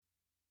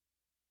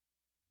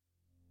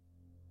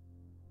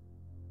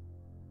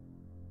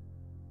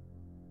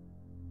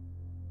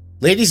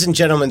Ladies and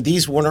gentlemen,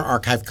 these Warner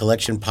Archive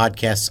Collection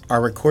podcasts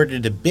are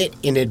recorded a bit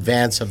in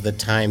advance of the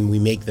time we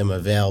make them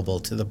available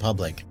to the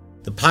public.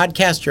 The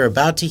podcast you're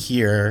about to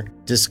hear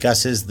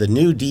discusses the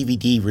new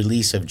DVD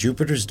release of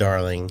Jupiter's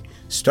Darling,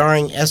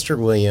 starring Esther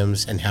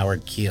Williams and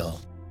Howard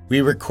Keel.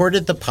 We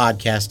recorded the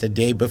podcast a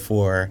day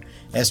before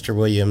Esther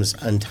Williams'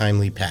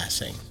 untimely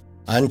passing.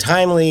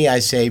 Untimely, I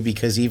say,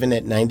 because even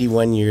at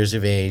 91 years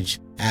of age,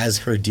 as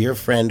her dear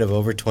friend of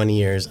over 20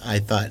 years, I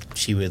thought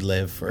she would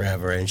live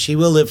forever, and she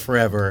will live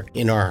forever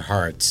in our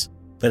hearts.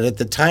 But at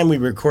the time we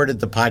recorded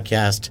the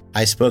podcast,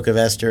 I spoke of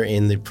Esther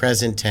in the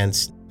present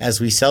tense. As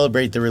we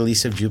celebrate the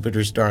release of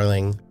Jupiter's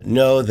Darling,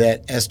 know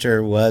that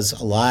Esther was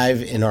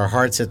alive in our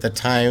hearts at the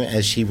time,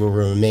 as she will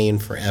remain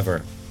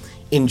forever.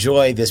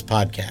 Enjoy this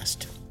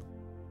podcast.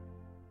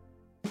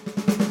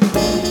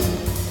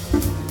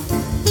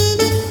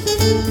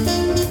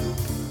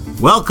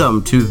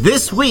 Welcome to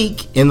This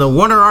Week in the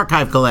Warner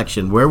Archive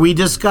Collection, where we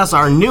discuss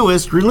our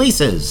newest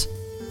releases.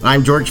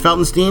 I'm George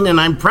Feltenstein, and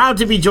I'm proud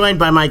to be joined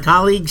by my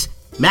colleagues,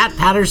 Matt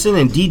Patterson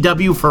and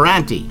D.W.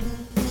 Ferranti.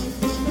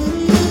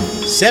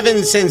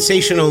 7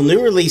 sensational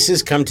new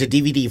releases come to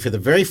DVD for the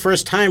very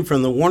first time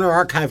from the Warner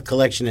Archive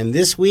Collection, and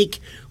this week,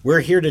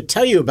 we're here to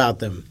tell you about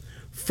them.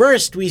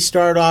 First, we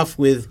start off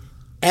with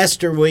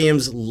Esther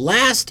Williams'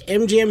 last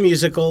MGM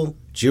musical,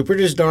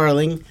 Jupiter's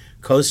Darling,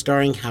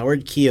 co-starring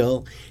Howard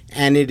Keel,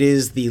 and it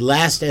is the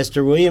last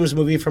Esther Williams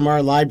movie from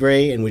our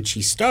library in which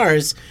she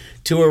stars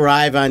to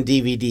arrive on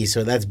DVD.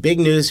 So that's big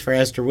news for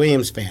Esther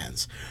Williams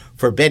fans.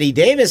 For Bette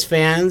Davis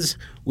fans,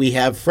 we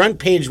have Front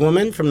Page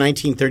Woman from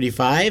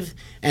 1935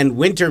 and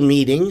Winter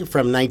Meeting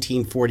from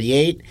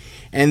 1948.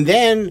 And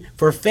then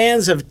for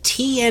fans of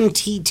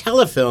TNT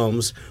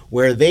telefilms,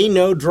 where they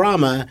know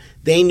drama,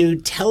 they knew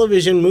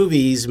television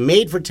movies,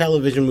 made for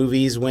television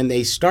movies when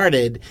they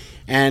started.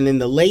 And in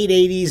the late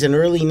 80s and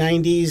early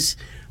 90s,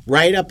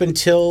 right up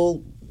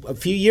until a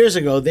few years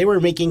ago, they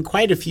were making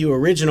quite a few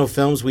original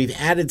films. We've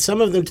added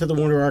some of them to the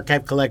Warner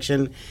Archive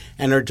Collection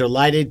and are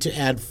delighted to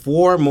add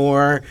 4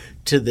 more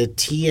to the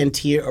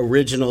TNT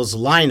Originals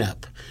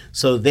lineup.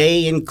 So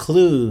they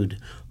include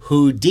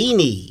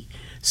Houdini,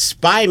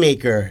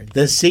 Spymaker,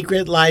 The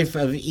Secret Life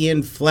of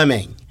Ian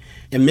Fleming,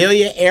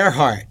 Amelia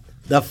Earhart,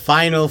 The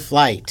Final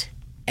Flight,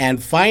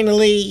 and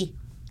finally,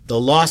 The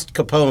Lost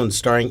Capone,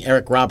 starring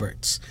Eric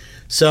Roberts.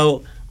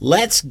 So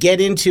let's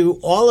get into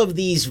all of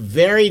these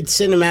varied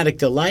cinematic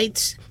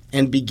delights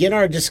and begin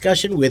our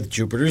discussion with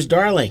Jupiter's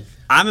Darling.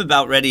 I'm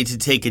about ready to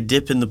take a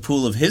dip in the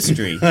pool of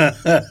history.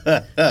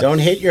 Don't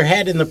hit your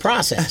head in the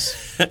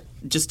process.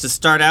 Just to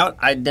start out,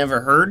 I'd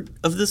never heard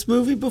of this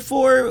movie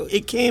before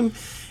it came,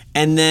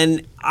 and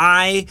then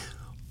I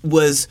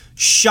was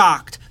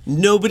shocked.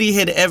 Nobody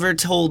had ever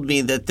told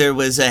me that there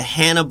was a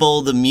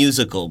Hannibal the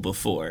Musical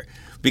before,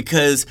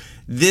 because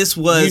this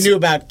was... You knew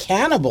about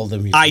Cannibal the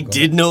Musical. I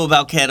did know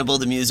about Cannibal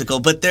the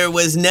Musical, but there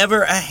was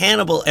never a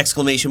Hannibal !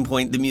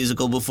 The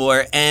musical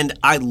before, and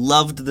I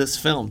loved this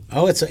film.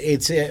 Oh, it's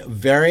a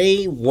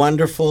very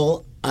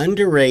wonderful,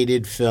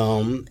 underrated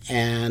film,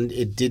 and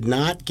it did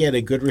not get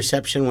a good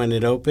reception when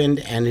it opened,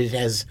 and it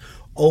has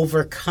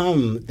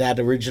overcome that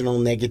original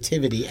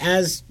negativity,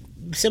 as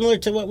similar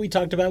to what we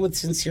talked about with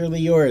Sincerely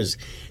Yours.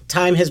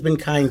 Time has been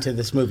kind to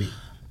this movie.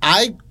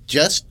 I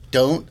just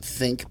don't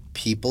think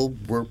people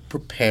were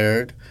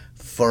prepared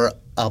for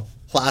a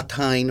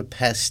Platine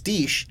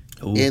pastiche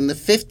in the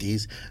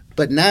 50s.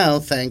 But now,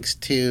 thanks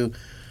to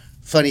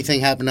Funny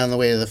Thing Happened on the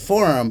Way to the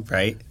Forum,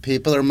 right,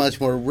 people are much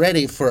more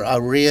ready for a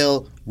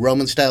real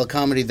Roman-style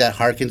comedy that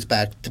harkens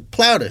back to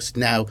Plautus.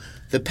 Now,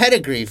 the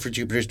pedigree for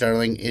Jupiter's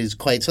Darling is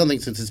quite something,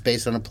 since it's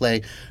based on a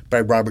play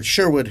by Robert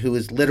Sherwood, who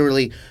is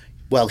literally...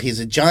 Well, he's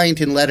a giant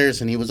in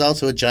letters, and he was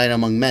also a giant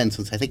among men,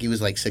 since I think he was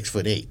like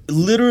 6'8".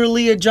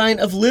 Literally a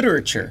giant of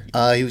literature.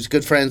 He was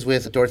good friends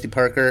with Dorothy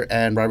Parker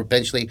and Robert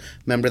Benchley,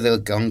 member of the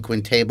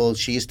Algonquin Table.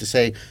 She used to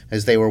say,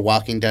 as they were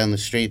walking down the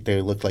street,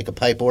 they looked like a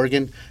pipe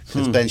organ,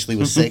 since Benchley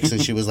was 6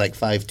 and she was like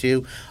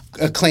 5'2".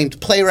 Acclaimed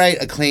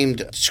playwright, acclaimed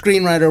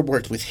screenwriter,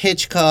 worked with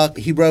Hitchcock.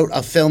 He wrote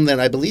a film that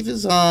I believe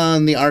is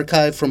on the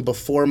archive from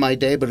before my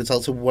day, but it's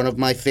also one of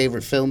my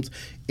favorite films,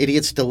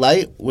 Idiot's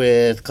Delight,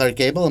 with Clark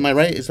Gable. Am I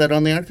right? Is that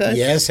on the archive?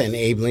 Yes, and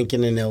Abe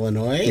Lincoln in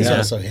Illinois is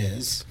also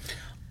his.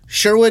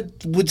 Sherwood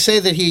would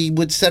say that he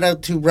would set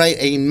out to write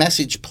a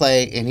message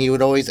play, and he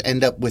would always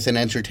end up with an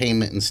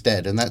entertainment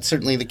instead, and that's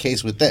certainly the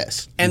case with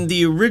this. And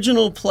the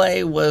original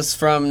play was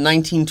from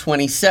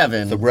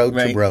 1927. The Road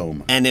to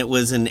Rome. And it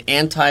was an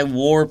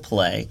anti-war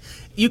play.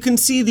 You can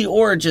see the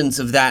origins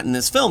of that in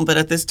this film, but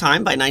at this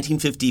time, by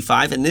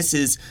 1955, and this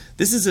is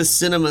a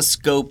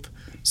CinemaScope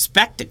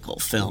spectacle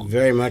film.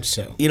 Very much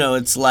so. You know,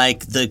 it's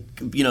like the,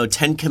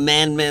 Ten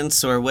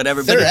Commandments or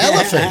whatever. There are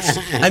elephants.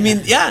 I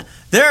mean, yeah,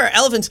 there are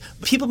elephants.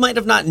 People might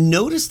have not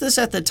noticed this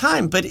at the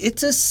time, but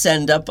it's a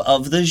send-up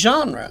of the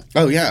genre.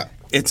 Oh, yeah.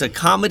 It's a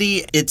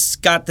comedy. It's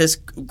got this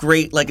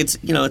great, it's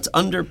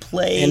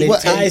underplayed. And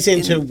it ties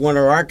into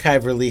Warner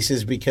Archive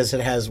releases because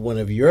it has one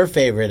of your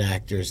favorite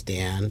actors,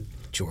 Dan,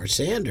 George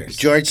Sanders.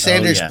 George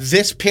Sanders, yes.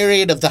 This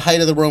period of the height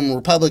of the Roman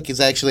Republic is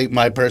actually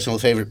my personal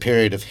favorite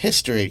period of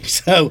history.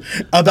 So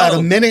about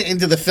a minute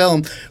into the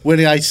film,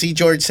 when I see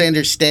George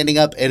Sanders standing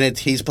up and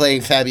he's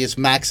playing Fabius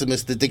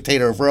Maximus, the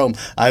dictator of Rome,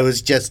 I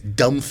was just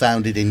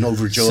dumbfounded and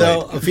overjoyed.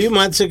 So a few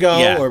months ago,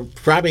 Yeah. or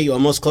probably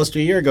almost close to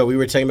a year ago, we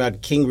were talking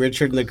about King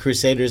Richard and the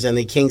Crusaders and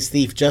the King's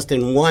Thief just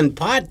in one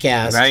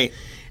podcast. Right.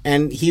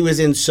 And he was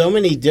in so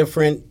many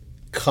different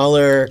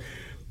color,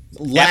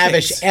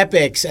 lavish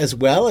epics as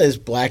well as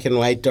black and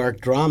white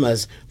dark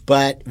dramas,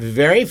 but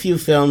very few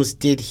films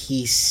did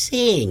he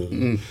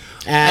sing.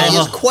 and he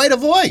has quite a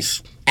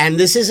voice. And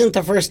this isn't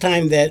the first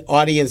time that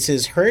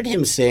audiences heard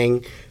him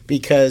sing,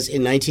 because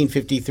in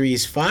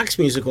 1953's Fox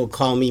musical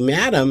Call Me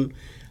Madam,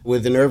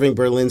 with an Irving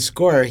Berlin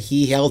score,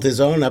 he held his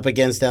own up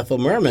against Ethel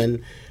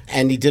Merman,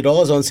 and he did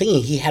all his own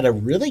singing. He had a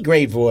really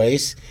great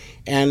voice,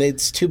 and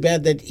it's too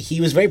bad that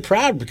he was very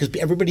proud because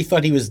everybody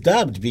thought he was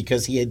dubbed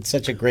because he had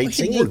such a great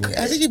singing voice.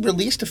 I think he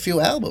released a few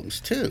albums,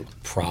 too.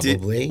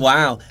 Probably.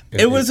 Wow.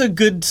 It was a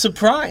good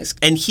surprise.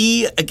 And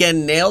he,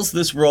 again, nails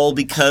this role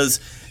because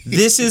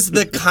this is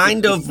the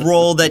kind of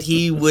role that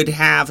he would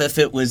have if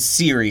it was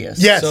serious.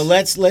 Yes. So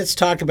let's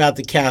talk about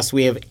the cast.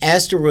 We have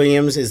Esther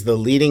Williams is the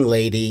leading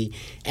lady,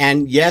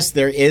 and yes,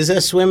 there is a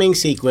swimming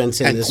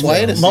sequence in And this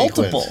quite film. a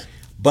Multiple. sequence.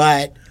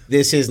 But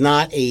this is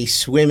not a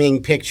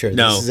swimming picture.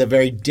 No. This is a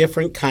very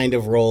different kind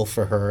of role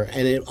for her,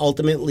 and it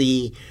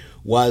ultimately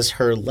was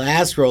her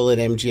last role at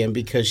MGM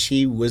because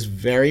she was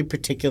very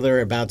particular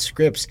about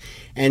scripts,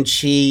 and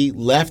she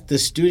left the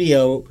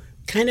studio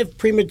kind of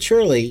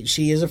prematurely.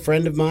 She is a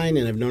friend of mine,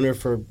 and I've known her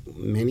for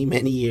many,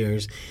 many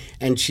years,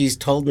 and she's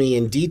told me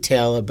in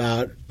detail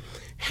about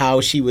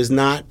how she was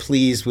not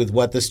pleased with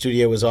what the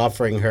studio was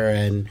offering her,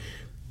 and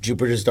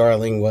Jupiter's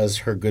Darling was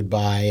her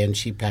goodbye, and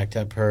she packed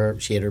up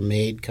she had her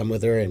maid come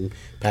with her and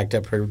packed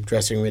up her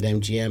dressing room at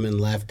MGM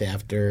and left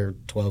after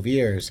 12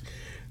 years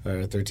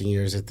or 13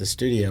 years at the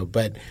studio.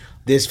 But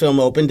this film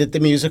opened at the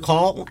Music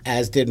Hall,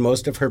 as did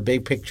most of her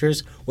big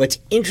pictures. What's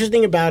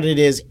interesting about it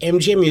is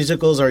MGM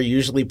musicals are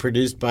usually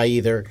produced by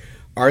either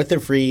Arthur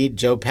Freed,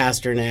 Joe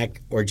Pasternak,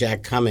 or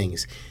Jack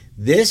Cummings.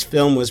 This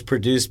film was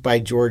produced by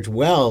George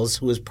Wells,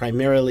 who was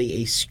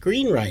primarily a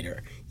screenwriter.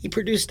 He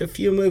produced a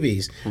few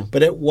movies,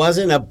 but it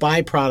wasn't a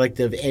byproduct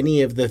of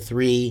any of the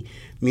three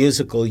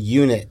musical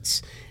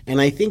units.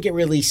 And I think it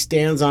really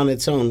stands on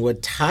its own.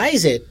 What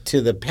ties it to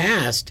the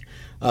past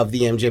of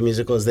the MGM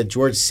musical is that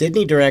George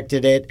Sidney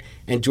directed it,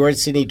 and George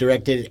Sidney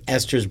directed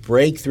Esther's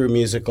breakthrough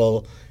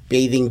musical,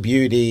 Bathing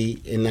Beauty,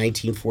 in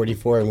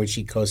 1944, in which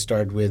he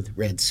co-starred with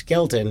Red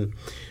Skelton.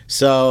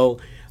 So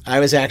I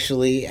was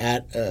actually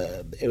at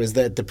it was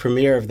the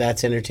premiere of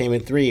That's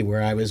Entertainment 3,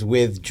 where I was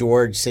with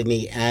George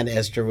Sidney and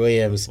Esther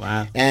Williams.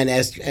 Wow.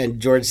 And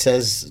George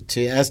says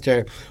to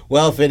Esther,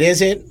 "Well, if it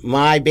isn't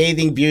my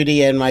Bathing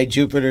Beauty and my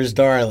Jupiter's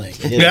Darling."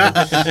 You know?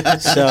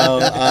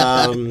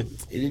 So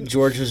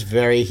George was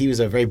he was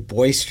a very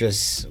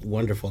boisterous,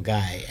 wonderful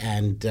guy,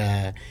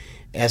 and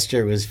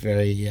Esther was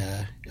very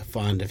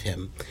fond of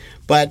him.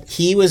 But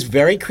he was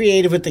very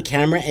creative with the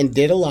camera and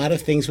did a lot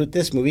of things with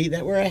this movie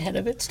that were ahead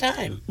of its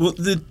time. Well,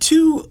 the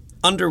two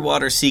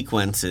underwater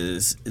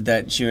sequences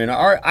that you and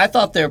I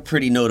thought they're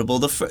pretty notable.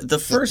 The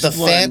first The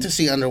one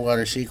fantasy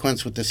underwater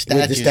sequence with the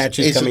statues,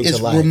 coming is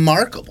to life.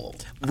 remarkable.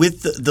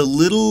 with the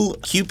little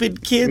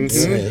Cupid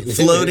kids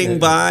floating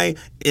by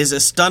is a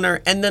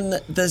stunner. And then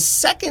the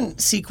second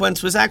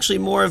sequence was actually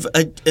more of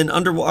an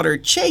underwater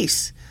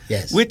chase,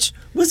 Yes. which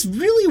was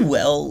really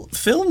well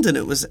filmed, and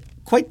it was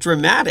quite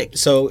dramatic.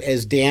 So,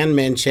 as Dan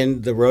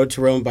mentioned, The Road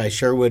to Rome by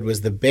Sherwood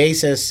was the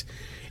basis.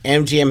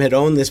 MGM had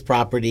owned this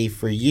property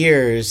for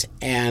years,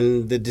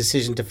 and the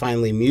decision to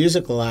finally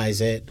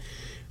musicalize it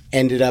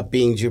ended up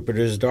being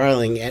Jupiter's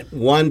Darling. At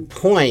one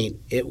point,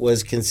 it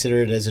was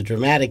considered as a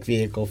dramatic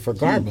vehicle for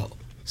Garbo.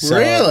 So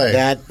Really?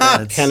 That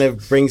kind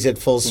of brings it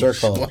full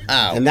circle.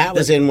 Wow. And that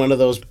was in one of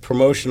those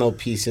promotional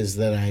pieces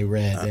that I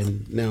read,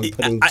 and now I'm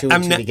putting two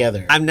and two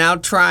together. I'm now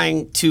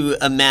trying to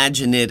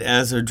imagine it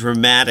as a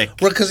dramatic.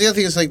 Well, because the other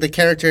thing is, like, the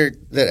character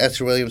that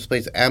Esther Williams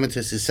plays,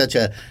 Amethyst, is such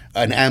an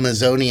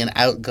Amazonian,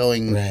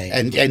 outgoing, Right.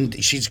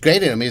 and she's great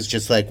at it. I mean, it's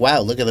just like, wow,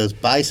 look at those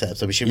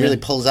biceps. I mean, she really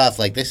pulls off,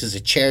 like, this is a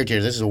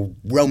charioteer, this is a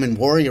Roman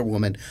warrior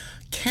woman.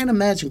 Can't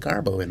imagine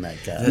Garbo in that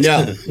guy.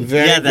 No,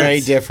 very, Yeah, very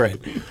that's- different.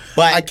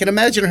 But I can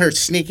imagine her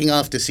sneaking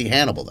off to see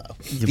Hannibal, though.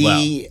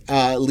 the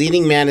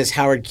leading man is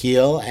Howard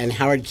Keel, and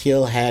Howard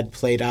Keel had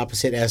played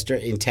opposite Esther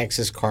in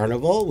Texas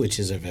Carnival, which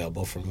is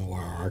available from the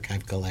War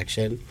Archive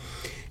collection,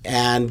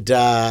 and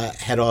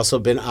had also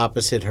been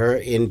opposite her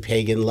in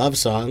Pagan Love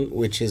Song,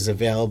 which is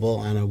available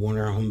on a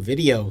Warner Home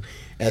Video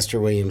Esther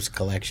Williams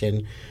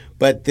collection.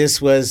 But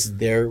this was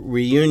their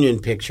reunion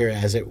picture,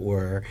 as it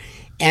were.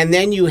 And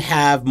then you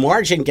have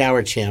Marge and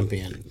Gower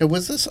Champion. Now,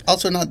 was this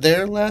also not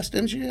their last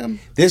MGM?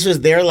 This was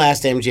their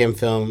last MGM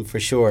film for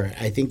sure.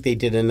 I think they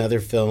did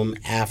another film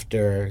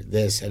after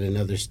this at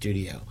another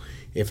studio,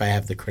 if I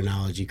have the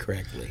chronology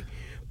correctly.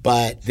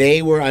 But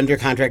they were under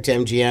contract to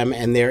MGM,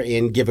 and they're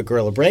in Give a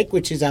Girl a Break,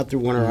 which is out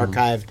through Warner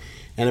Archive,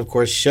 and of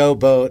course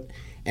Showboat.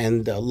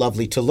 and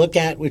Lovely to Look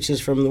At, which is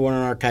from the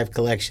Warner Archive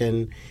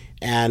collection.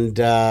 And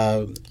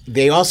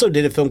they also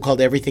did a film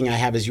called Everything I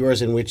Have Is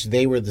Yours, in which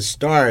they were the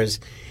stars.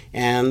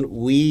 And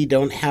we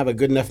don't have a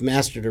good enough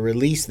master to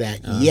release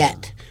that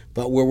yet.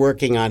 But we're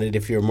working on it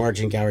if you're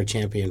Margin Gower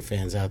Champion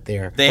fans out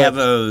there. They have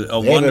a They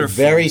have wonderful... a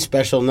very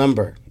special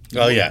number.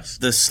 Oh, yes.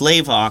 The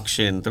slave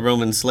auction, the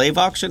Roman slave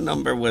auction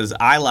number was,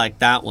 I like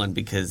that one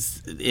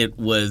because it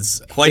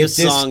was quite a If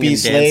this song be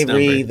and dance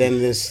slavery, number. then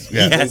this...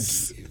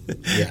 Yes.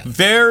 Yeah.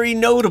 Very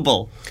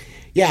notable.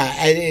 Yeah,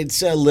 and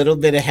it's a little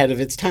bit ahead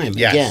of its time,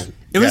 Yes. again.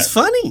 It was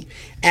funny.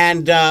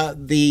 And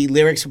the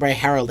lyrics are by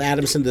Harold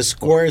Adamson. The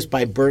score is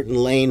by Burton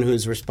Lane,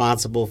 who's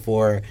responsible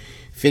for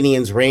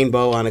Finian's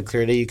Rainbow, On a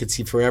Clear Day You Could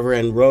See Forever,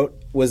 and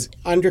was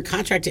under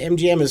contract to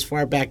MGM as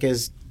far back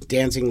as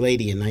Dancing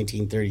Lady in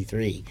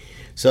 1933.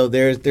 So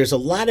there's a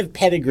lot of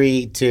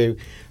pedigree to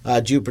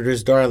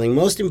Jupiter's Darling.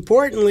 Most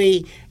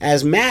importantly,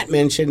 as Matt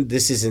mentioned,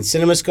 this is in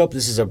CinemaScope.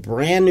 This is a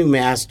brand new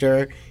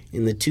master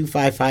in the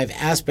 2:5:5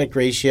 aspect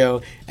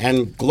ratio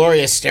and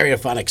glorious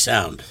stereophonic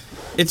sound.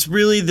 It's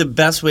really the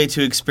best way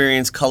to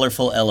experience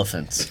colorful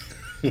elephants.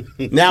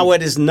 Now,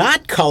 what is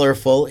not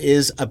colorful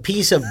is a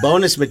piece of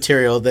bonus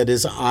material that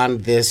is on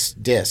this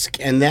disc,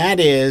 and that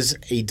is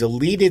a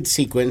deleted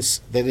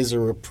sequence that is a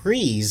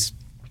reprise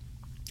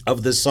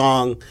of the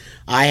song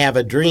I Have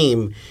a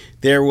Dream.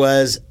 There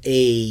was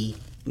a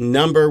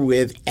number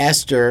with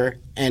Esther,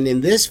 and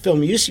in this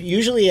film,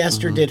 usually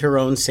Esther did her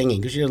own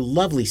singing because she had a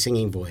lovely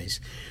singing voice.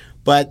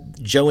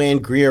 But Joanne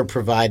Greer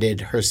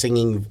provided her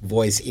singing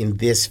voice in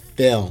this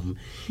film.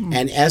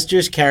 And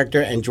Esther's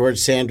character and George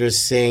Sanders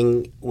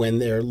sing When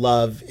Their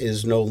Love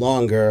Is No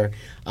Longer,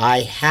 I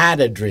Had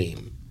a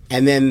Dream.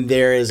 And then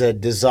there is a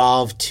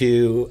dissolve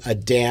to a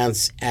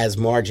dance as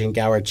Margin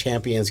Gower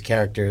Champion's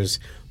character's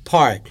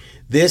part.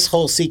 This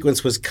whole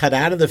sequence was cut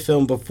out of the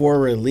film before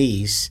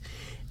release,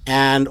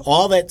 and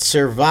all that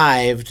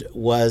survived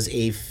was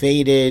a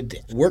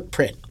faded work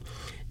print.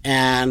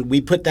 And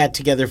we put that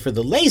together for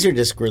the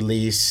Laserdisc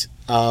release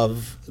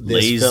of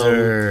this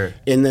film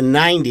in the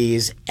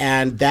 90s,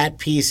 and that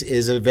piece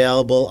is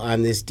available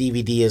on this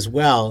DVD as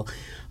well.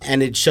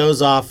 And it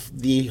shows off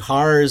the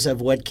horrors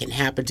of what can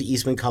happen to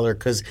Eastman color,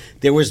 because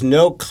there was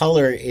no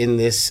color in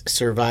this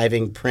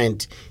surviving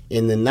print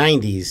in the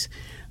 90s.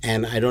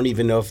 And I don't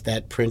even know if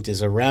that print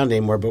is around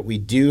anymore, but we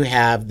do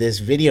have this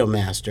Video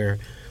Master,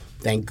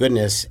 thank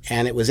goodness.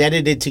 And it was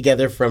edited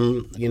together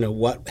from,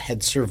 what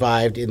had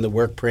survived in the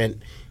work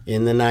print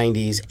in the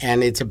 90s,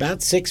 and it's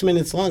about 6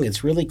 minutes long.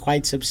 It's really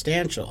quite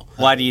substantial.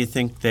 Why do you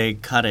think they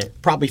cut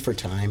it? Probably for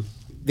time.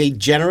 They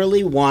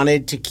generally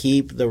wanted to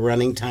keep the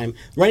running time.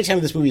 The running time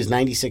of this movie is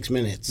 96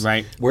 minutes.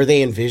 Right. Were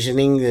they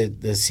envisioning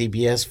the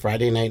CBS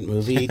Friday night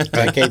movie a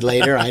decade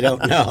later? I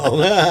don't know.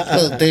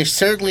 Well, there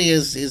certainly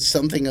is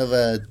something of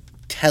a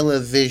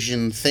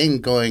television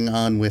thing going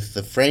on with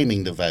the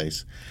framing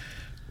device,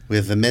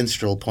 with the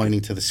minstrel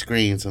pointing to the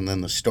screens, and then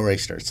the story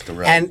starts to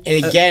run. And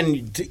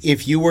again,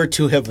 if you were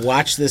to have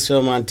watched this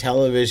film on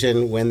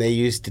television when they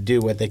used to do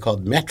what they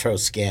called Metro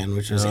Scan,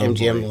 which was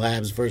MGM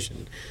Labs'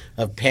 version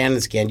of Pan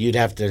and Scan, you'd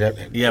have to...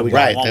 Right, they would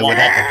have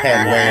to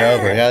pan way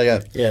over. Yeah.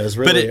 Yeah, it was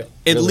really... But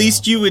at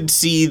least you would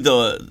see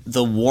the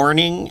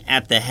warning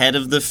at the head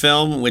of the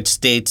film, which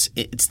states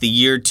it's the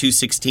year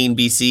 216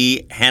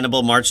 BC,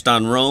 Hannibal marched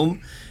on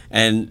Rome.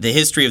 And the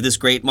history of this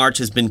great march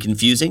has been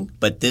confusing,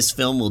 but this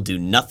film will do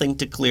nothing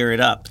to clear it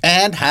up.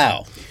 And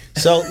how?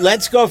 So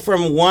let's go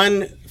from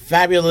one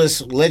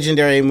fabulous,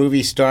 legendary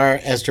movie star,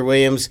 Esther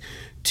Williams,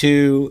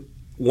 to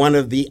one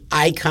of the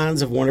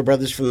icons of Warner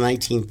Brothers from the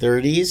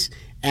 1930s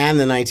and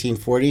the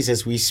 1940s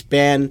as we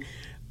span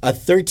a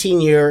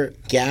 13-year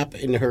gap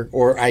in her,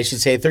 or I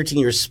should say a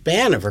 13-year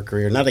span of her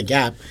career, not a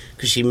gap,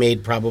 because she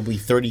made probably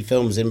 30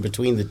 films in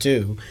between the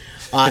two.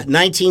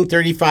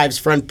 1935's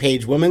Front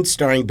Page Woman,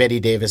 starring Bette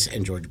Davis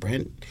and George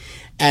Brent,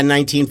 and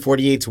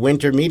 1948's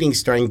Winter Meeting,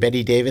 starring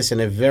Bette Davis and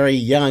a very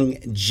young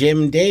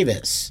Jim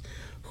Davis,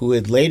 who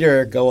would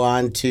later go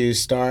on to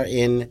star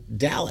in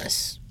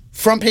Dallas.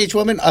 Front Page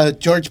Woman,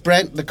 George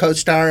Brent, the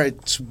co-star.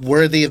 It's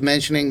worthy of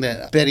mentioning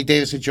that Bette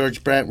Davis and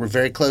George Brent were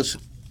very close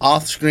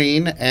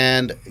off-screen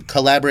and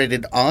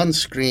collaborated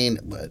on-screen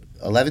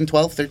 11,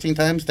 12, 13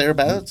 times,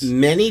 thereabouts?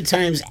 Many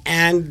times,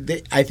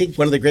 and I think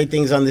one of the great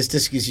things on this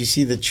disc is you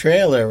see the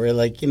trailer where,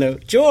 like,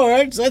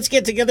 George, let's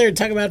get together and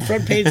talk about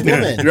Front Page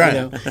Woman.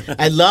 Right.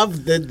 I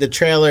love the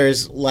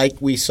trailers like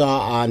we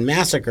saw on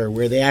Massacre,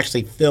 where they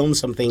actually filmed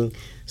something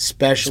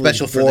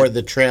special for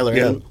the trailer.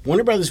 Yeah. And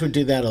Warner Brothers would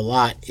do that a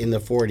lot in the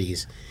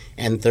 40s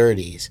and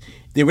 30s.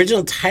 The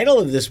original title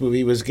of this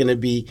movie was going to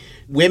be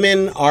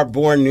Women Are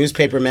Born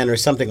Newspapermen or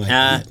something like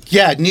that.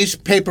 Yeah,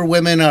 Newspaper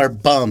Women Are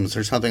Bums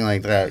or something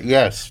like that,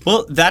 yes.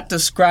 Well, that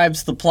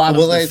describes the plot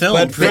of the film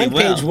But pretty Front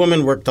well. Page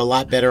Woman worked a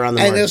lot better on the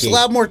marquee. And it was a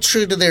lot more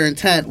true to their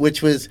intent,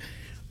 which was,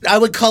 I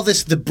would call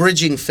this the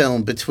bridging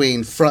film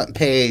between Front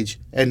Page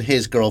and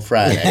His Girl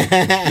Friday.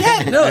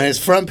 And his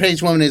Front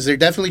Page Woman is, they're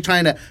definitely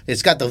trying to,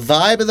 it's got the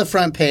vibe of the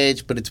front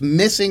page, but it's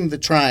missing the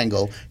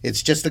triangle.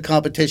 It's just a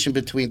competition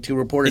between two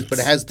reporters, but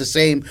it has the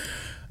same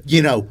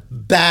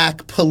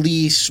back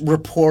police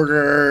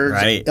reporters,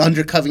 Right.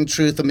 undercovering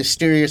truth, a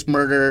mysterious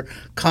murder,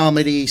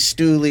 comedy,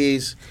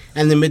 stoolies.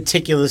 And the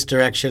meticulous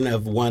direction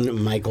of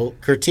one Michael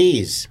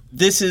Curtiz.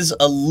 This is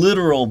a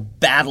literal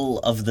battle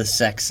of the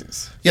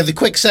sexes. Yeah, the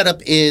quick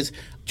setup is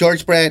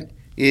George Brent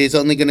is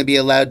only going to be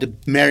allowed to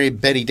marry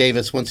Betty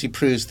Davis once he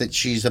proves that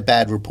she's a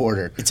bad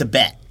reporter. It's a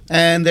bet.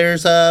 And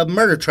there's a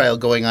murder trial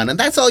going on, and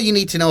that's all you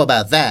need to know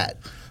about that.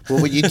 Well,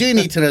 what you do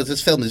need to know is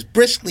this film is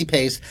briskly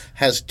paced,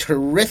 has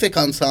terrific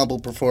ensemble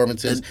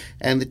performances,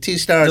 and the two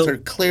stars are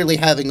clearly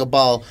having a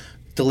ball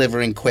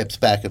delivering quips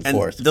back and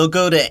forth. They'll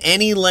go to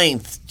any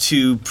length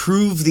to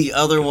prove the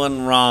other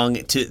one wrong,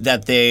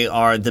 that they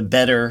are the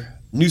better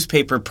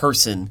newspaper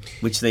person,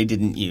 which they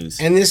didn't use.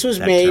 And this was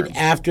that made term.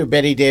 after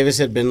Betty Davis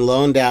had been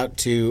loaned out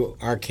to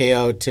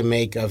RKO to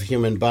make Of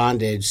Human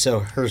Bondage, so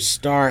her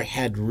star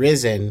had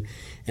risen.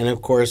 And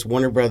of course,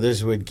 Warner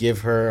Brothers would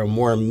give her a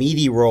more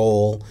meaty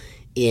role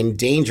in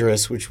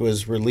Dangerous, which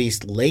was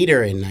released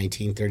later in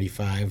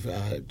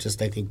 1935,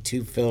 just I think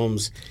 2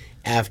 films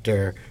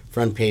after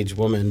Front Page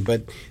Woman.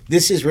 But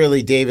this is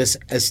really Davis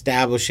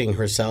establishing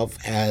herself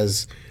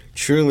as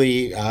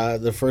truly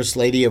the first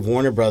lady of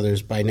Warner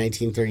Brothers by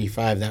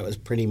 1935. That was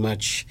pretty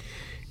much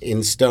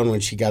in stone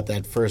when she got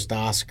that first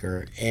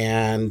Oscar.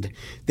 And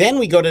then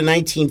we go to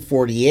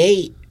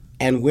 1948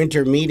 and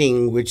Winter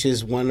Meeting, which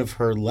is one of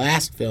her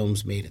last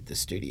films made at the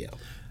studio.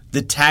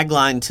 The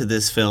tagline to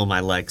this film I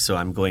like, so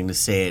I'm going to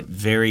say it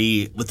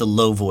with a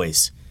low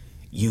voice.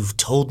 You've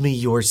told me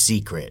your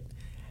secret.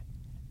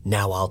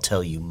 Now I'll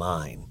tell you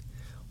mine.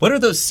 What are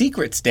those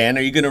secrets, Dan?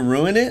 Are you going to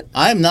ruin it?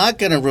 I'm not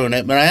going to ruin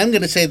it, but I am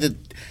going to say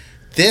that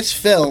this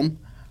film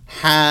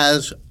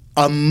has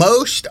a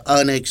most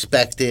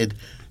unexpected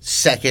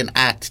second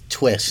act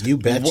twist. You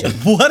betcha.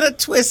 What a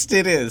twist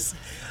it is.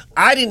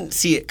 I didn't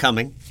see it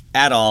coming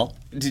at all.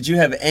 Did you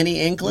have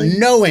any inkling?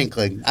 No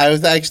inkling. I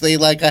was actually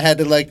I had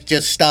to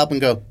just stop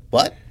and go,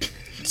 what?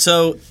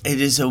 So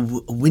it is a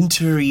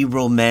wintry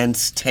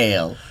romance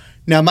tale.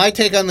 Now, my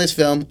take on this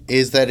film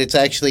is that it's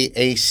actually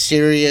a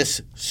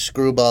serious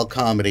screwball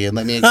comedy, and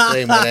let me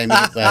explain what I mean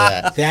by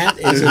that. That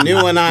is a new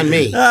one on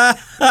me.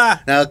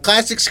 Now,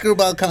 classic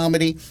screwball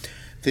comedy,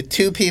 the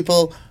two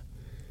people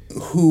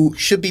who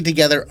should be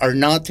together are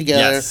not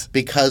together Yes.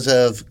 because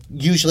of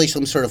usually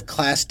some sort of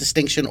class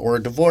distinction or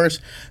a divorce.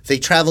 They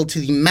travel to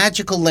the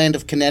magical land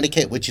of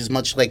Connecticut, which is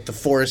much like the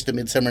forest of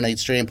Midsummer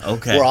Night's Dream,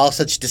 Okay. where all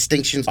such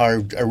distinctions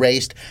are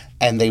erased,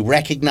 and they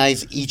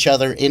recognize each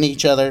other in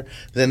each other.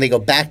 Then they go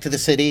back to the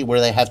city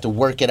where they have to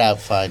work it out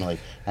finally.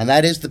 And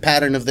that is the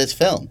pattern of this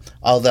film,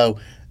 although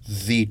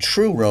the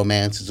true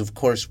romance is, of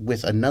course,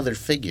 with another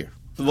figure.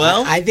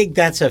 Well, I think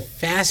that's a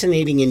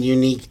fascinating and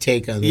unique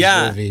take on this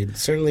Yeah. movie.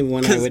 Certainly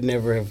one I would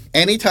never have.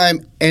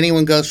 Anytime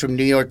anyone goes from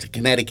New York to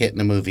Connecticut in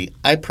a movie,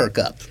 I perk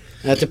up.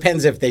 Now, it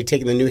depends if they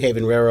take the New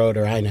Haven Railroad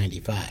or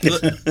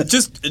I-95.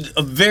 just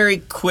a very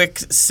quick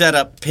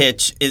setup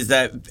pitch is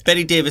that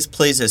Betty Davis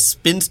plays a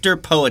spinster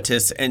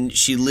poetess, and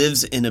she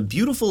lives in a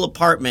beautiful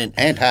apartment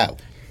And how?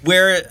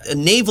 where a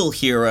naval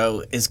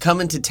hero is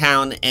coming to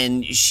town,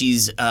 and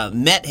she's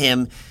met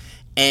him,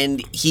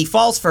 and he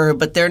falls for her,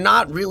 but they're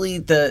not really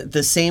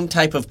the same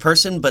type of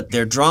person, but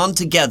they're drawn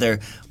together,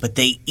 but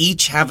they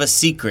each have a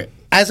secret.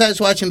 As I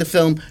was watching the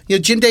film,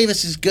 Jim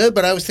Davis is good,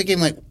 but I was thinking,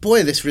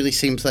 boy, this really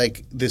seems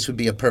like this would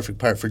be a perfect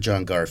part for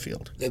John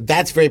Garfield.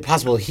 That's very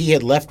possible. He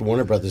had left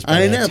Warner Brothers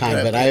by I that know, time,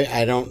 but but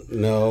I don't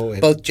know.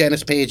 Both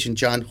Janice Page and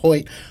John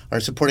Hoyt are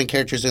supporting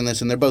characters in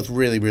this, and they're both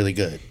really, really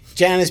good.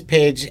 Janice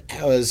Page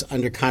was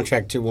under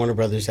contract to Warner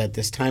Brothers at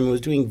this time and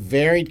was doing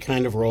varied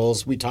kind of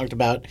roles. We talked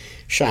about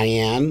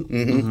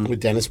Cheyenne with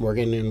Dennis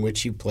Morgan, in which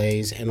she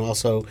plays, and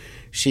also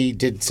she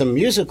did some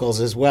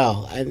musicals as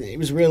well. And it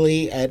was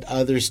really at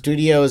other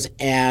studios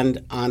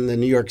and on the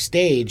New York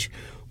stage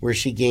where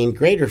she gained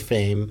greater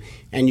fame.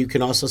 And you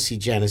can also see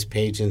Janice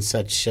Page in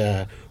such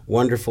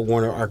wonderful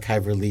Warner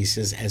Archive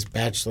releases as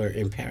Bachelor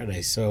in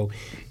Paradise. So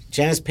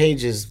Janice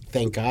Page is,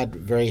 thank God,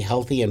 very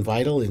healthy and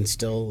vital and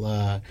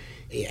still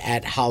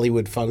at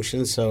Hollywood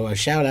functions. So a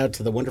shout out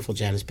to the wonderful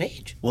Janice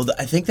Page. Well,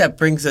 I think that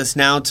brings us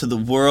now to the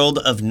world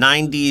of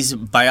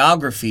 90s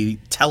biography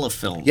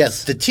telefilm.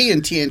 Yes, the T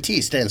in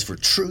TNT stands for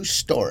True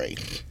Story.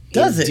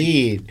 Does it?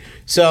 Indeed.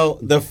 So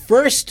the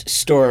first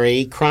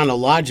story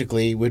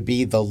chronologically would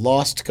be The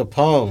Lost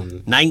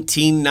Capone.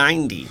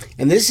 1990.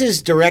 And this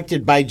is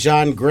directed by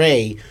John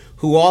Gray,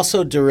 who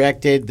also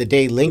directed The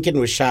Day Lincoln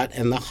Was Shot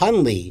and The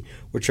Hunley,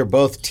 which are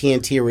both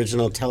TNT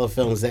original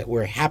telefilms that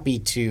we're happy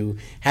to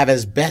have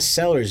as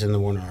bestsellers in the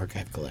Warner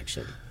Archive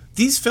collection.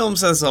 These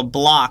films as a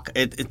block,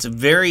 it's a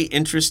very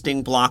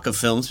interesting block of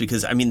films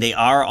because, they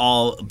are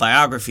all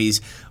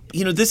biographies.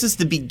 This is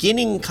the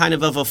beginning kind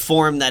of a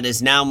form that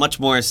is now much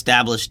more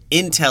established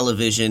in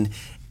television,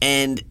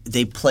 and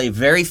they play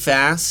very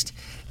fast,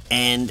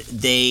 and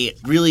they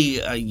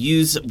really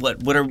use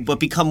what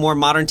become more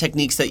modern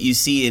techniques that you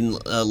see in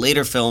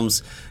later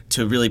films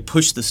to really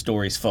push the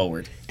stories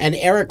forward. And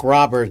Eric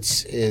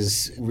Roberts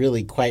is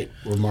really quite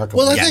remarkable.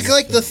 Well, I think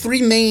like the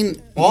three main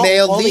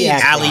male all the leads.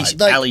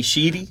 actors. Ali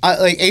Sheedy.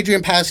 Like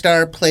Adrian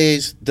Pasdar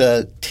plays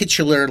the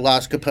titular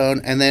Los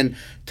Capone, and then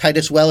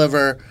Titus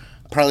Welliver,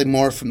 probably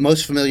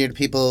most familiar to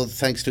people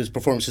thanks to his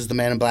performance as the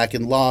Man in Black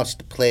in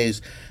Lost,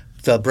 plays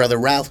the brother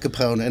Ralph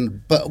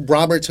Capone. But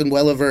Roberts and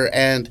Welliver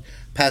and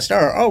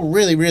Pasdar are all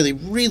really, really,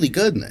 really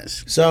good in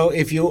this. So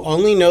if you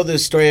only know the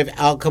story of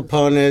Al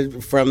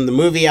Capone from the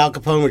movie Al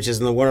Capone, which is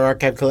in the Warner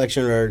Archive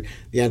collection, or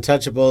The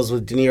Untouchables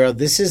with De Niro,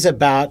 this is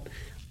about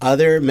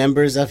other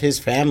members of his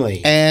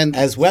family, And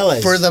as well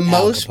as for the Al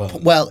most,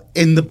 Capone. well,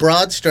 in the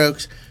broad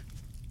strokes,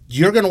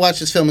 you're going to watch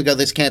this film and go,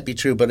 this can't be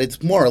true, but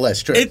it's more or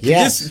less true.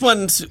 Yes. This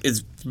one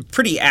is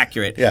pretty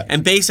accurate. Yeah.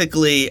 And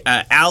basically,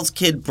 Al's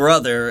kid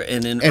brother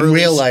in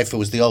real life, it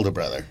was the older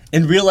brother.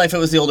 In real life, it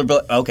was the older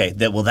brother. Okay,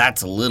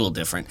 that's a little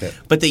different. Yeah.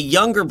 But the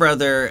younger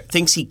brother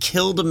thinks he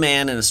killed a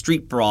man in a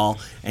street brawl,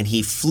 and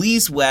he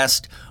flees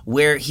west,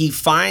 where he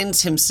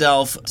finds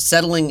himself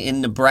settling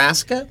in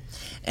Nebraska,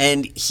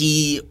 and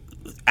he,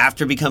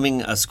 after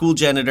becoming a school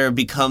janitor,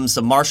 becomes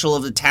the marshal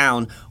of the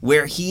town,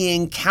 where he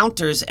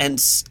encounters and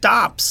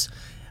stops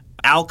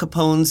Al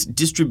Capone's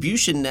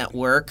distribution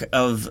network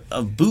of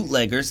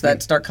bootleggers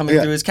that start coming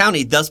through his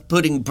county, thus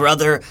putting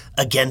brother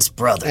against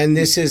brother. And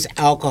this is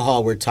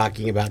alcohol we're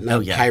talking about,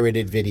 not yeah.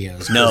 pirated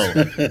videos. No.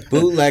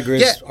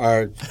 Bootleggers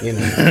are,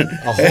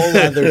 a whole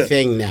other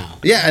thing now.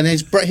 Yeah, and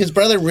his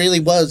brother really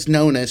was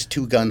known as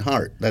Two Gun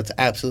Hart. That's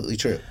absolutely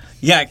true.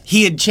 Yeah,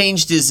 he had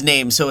changed his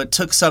name, so it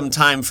took some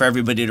time for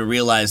everybody to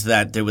realize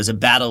that there was a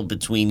battle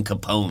between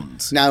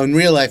Capones. Now, in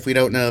real life, we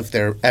don't know if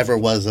there ever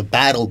was a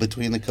battle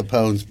between the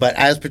Capones, but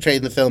as portrayed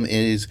in the film, it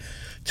is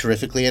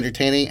terrifically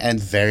entertaining and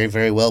very,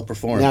 very well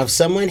performed. Now, if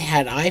someone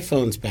had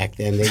iPhones back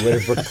then, they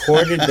would have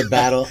recorded the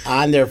battle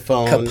on their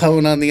phone.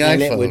 Capone on the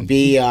and iPhone. it would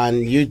be on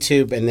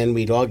YouTube, and then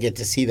we'd all get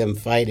to see them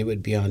fight. It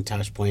would be on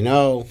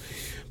Tosh.0.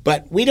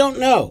 But we don't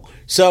know.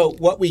 So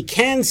what we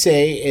can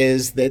say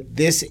is that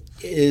this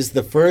is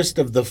the first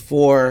of the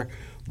 4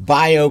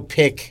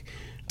 biopic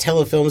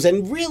telefilms,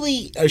 and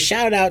really a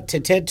shout out to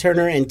Ted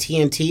Turner and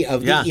TNT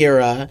of the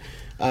era.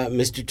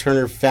 Mr.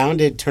 Turner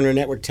founded Turner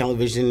Network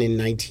Television in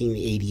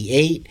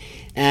 1988,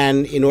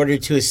 and in order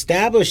to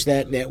establish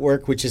that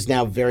network, which is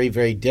now very,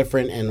 very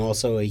different and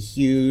also a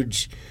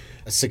huge,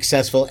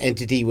 successful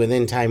entity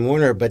within Time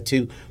Warner, but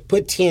to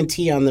put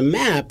TNT on the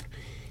map,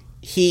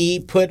 he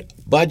put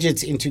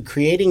budgets into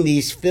creating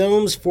these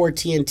films for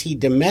TNT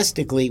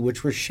domestically,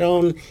 which were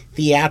shown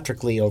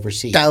theatrically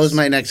overseas. That was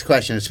my next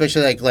question,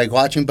 especially like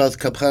watching both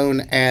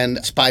Capone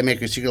and Spy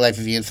Maker: Secret Life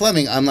of Ian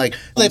Fleming. I'm like,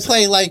 they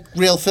play like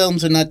real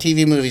films and not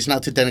TV movies,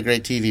 not to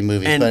denigrate TV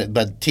movies,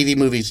 but TV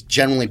movies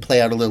generally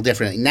play out a little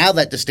differently. Now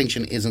that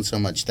distinction isn't so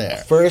much there.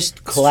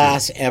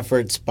 First-class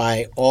efforts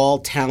by all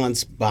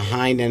talents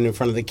behind and in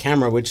front of the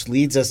camera, which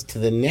leads us to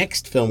the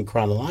next film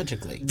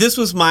chronologically. This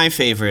was my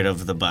favorite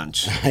of the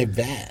bunch. I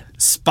bet.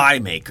 Spy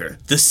Maker: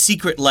 The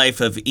Secret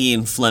Life of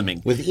Ian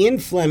Fleming. With Ian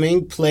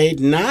Fleming played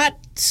not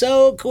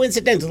so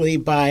coincidentally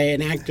by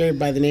an actor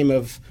by the name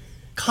of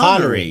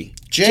Connery.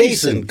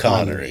 Jason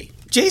Connery.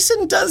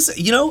 Jason does,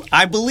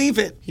 I believe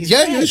it. He's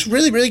Yeah, great. he was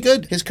really, really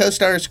good. His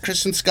co-star is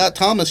Kristen Scott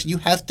Thomas. You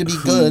have to be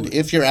good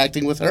if you're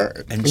acting with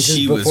her. And This is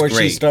she was before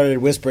great. she started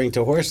whispering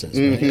to horses.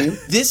 Right?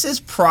 This is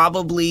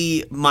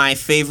probably my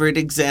favorite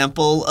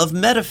example of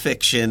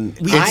metafiction.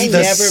 I the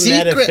never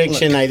met a secret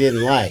fiction I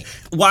didn't like.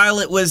 While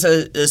it was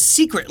a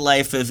secret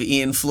life of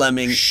Ian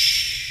Fleming,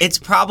 it's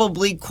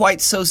probably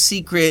quite so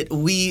secret.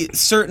 We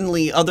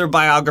certainly, other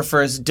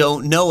biographers,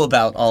 don't know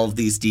about all of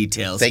these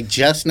details. They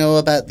just know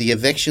about the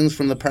evictions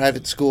from the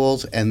private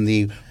schools and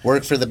the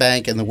work for the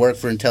bank and the work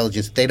for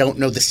intelligence. They don't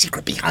know the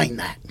secret behind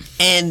that.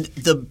 And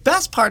the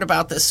best part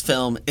about this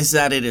film is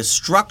that it is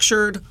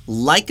structured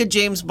like a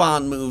James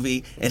Bond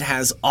movie. It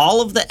has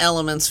all of the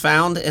elements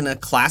found in a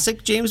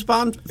classic James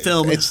Bond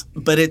film,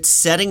 but it's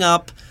setting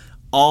up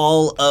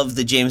all of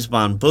the James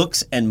Bond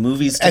books and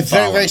movies to And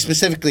very, follow. very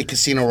specifically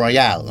Casino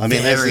Royale. I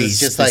mean, Very this is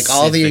just like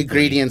all the specifically.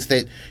 ingredients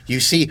that you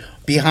see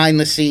behind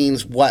the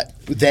scenes, what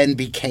then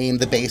became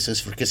the basis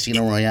for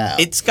Casino Royale.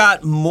 It's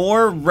got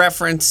more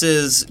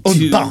references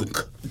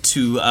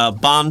to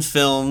Bond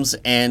films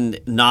and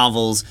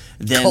novels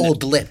than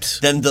Cold Lips.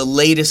 than the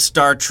latest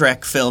Star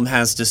Trek film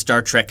has to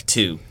Star Trek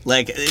II.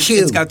 Like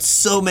it's got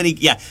so many.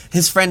 Yeah,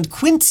 his friend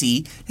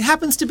Quincy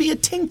happens to be a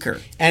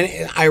tinker.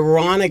 And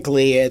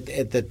ironically,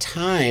 at the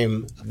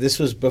time, this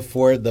was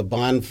before the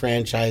Bond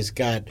franchise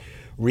got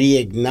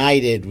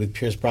reignited with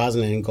Pierce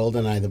Brosnan and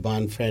GoldenEye. The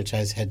Bond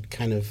franchise had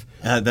kind of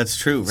That's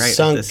true, right?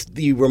 sunk.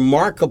 The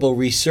remarkable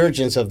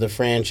resurgence of the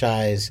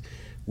franchise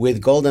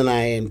with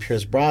GoldenEye and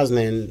Pierce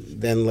Brosnan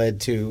then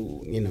led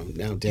to,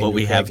 now Daniel What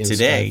we have Craig and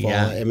today, Skyfall.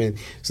 yeah. I mean,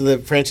 so the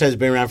franchise has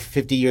been around for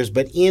 50 years,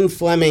 but Ian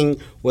Fleming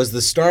was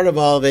the start of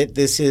all of it.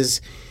 This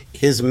is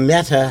his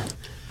meta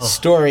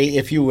story,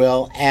 if you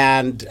will.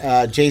 And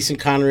Jason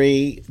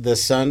Connery, the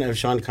son of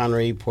Sean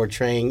Connery,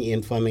 portraying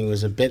Ian Fleming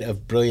was a bit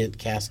of brilliant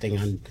casting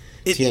on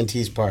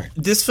TNT's part.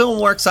 This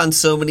film works on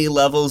so many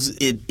levels.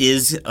 It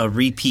is a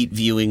repeat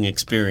viewing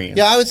experience.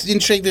 Yeah, I was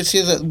intrigued to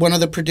see that one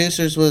of the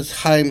producers was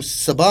Haim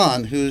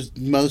Saban, who's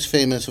most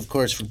famous, of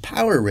course, for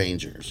Power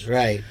Rangers.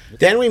 Right.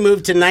 Then we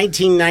move to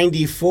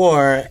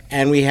 1994,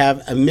 and we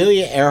have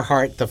Amelia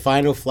Earhart, The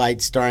Final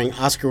Flight, starring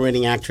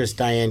Oscar-winning actress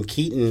Diane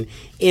Keaton,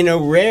 in a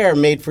rare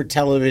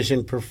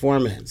made-for-television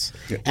performance.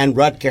 Yeah. And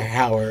Rutger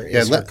Hauer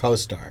is her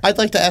co-star. I'd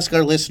like to ask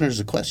our listeners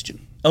a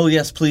question. Oh,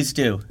 yes, please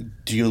do.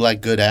 Do you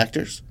like good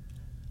actors?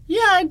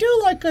 Yeah, I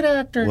do like good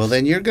actors. Well,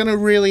 then you're going to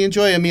really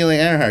enjoy Amelia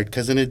Earhart,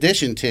 because in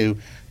addition to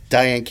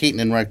Diane Keaton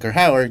and Rutger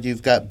Hauer,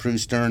 you've got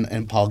Bruce Dern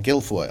and Paul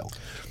Guilfoyle.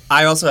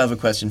 I also have a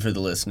question for the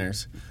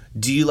listeners.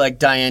 Do you like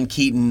Diane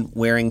Keaton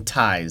wearing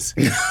ties?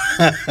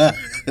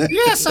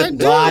 Yes, I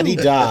do.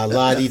 La-di-da,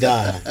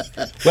 la-di-da.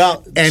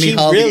 Well, Annie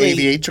Hall, really,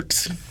 the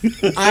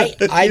aviatrix.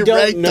 I don't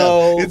right,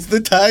 know. It's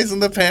the ties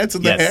and the pants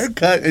and the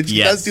haircut. And she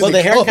does do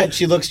the haircut,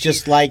 she looks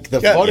just like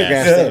the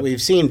photographs that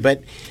we've seen.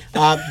 But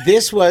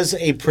this was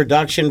a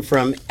production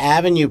from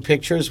Avenue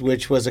Pictures,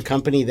 which was a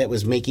company that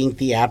was making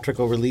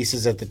theatrical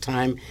releases at the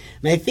time.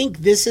 And I think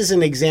this is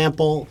an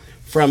example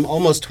from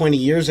almost 20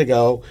 years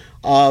ago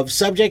of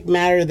subject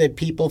matter that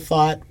people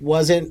thought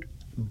wasn't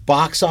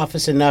box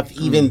office enough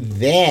even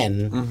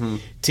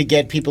then to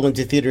get people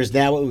into theaters.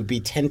 Now it would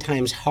be 10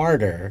 times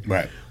harder.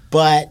 Right.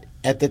 But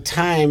at the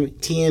time,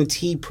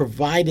 TNT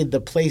provided the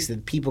place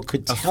that people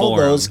could tell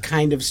those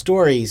kind of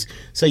stories.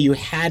 So you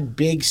had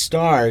big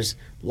stars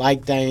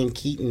like Diane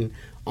Keaton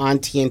on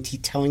TNT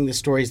telling the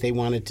stories they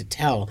wanted to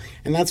tell.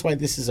 And that's why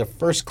this is a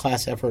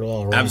first-class effort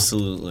all around.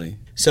 Absolutely.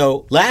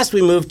 So last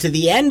we moved to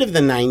the end of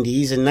the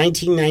 90s in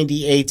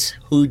 1998's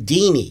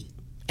Houdini.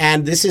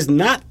 And this is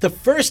not the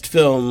first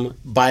film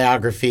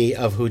biography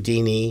of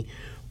Houdini,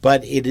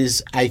 but it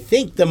is, I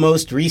think, the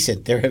most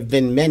recent. There have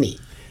been many.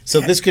 So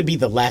this could be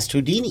the last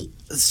Houdini.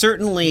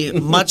 Certainly,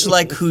 much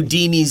like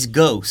Houdini's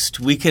ghost,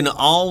 we can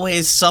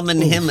always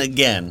summon him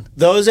again.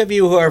 Those of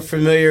you who are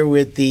familiar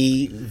with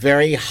the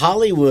very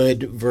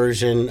Hollywood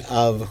version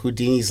of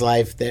Houdini's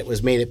life that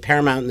was made at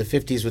Paramount in the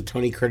 50s with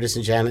Tony Curtis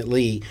and Janet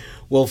Leigh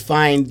will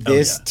find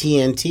this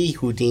TNT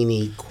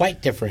Houdini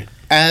quite different.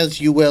 As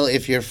you will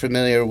if you're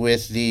familiar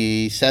with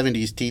the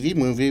 70s TV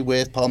movie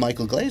with Paul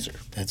Michael Glaser.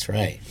 That's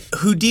right.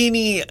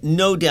 Houdini,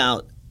 no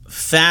doubt,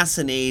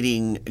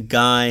 fascinating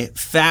guy,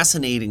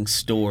 fascinating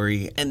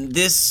story. And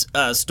this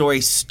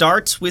story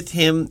starts with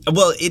him.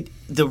 Well,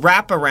 the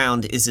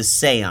wraparound is a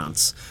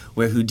seance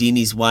where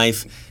Houdini's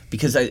wife,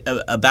 because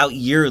about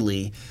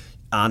yearly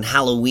on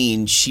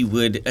Halloween, she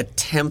would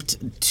attempt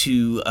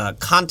to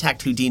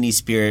contact Houdini's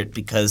spirit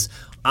because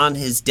on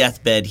his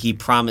deathbed, he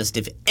promised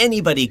if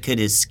anybody could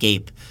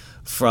escape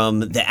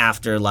from the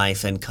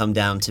afterlife and come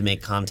down to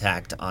make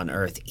contact on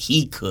Earth,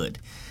 he could.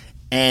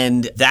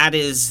 And that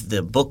is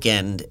the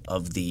bookend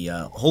of the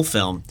whole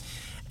film.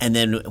 And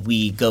then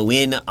we go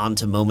in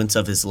onto moments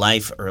of his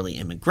life, early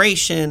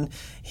immigration,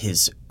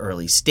 his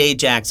early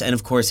stage acts, and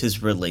of course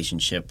his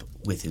relationship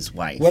with his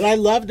wife. What I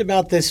loved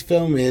about this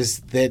film is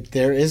that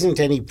there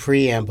isn't any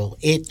preamble.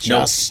 It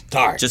just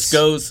starts. Just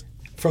goes.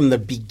 From the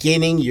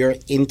beginning, you're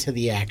into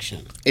the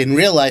action. In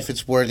real life,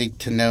 it's worthy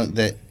to note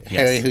that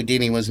Harry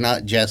Houdini was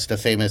not just a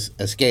famous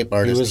escape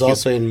artist. He was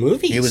also in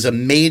movies. He was a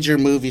major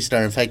movie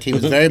star. In fact, he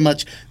was very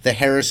much the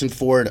Harrison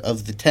Ford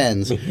of the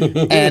tens.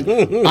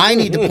 And I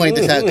need to point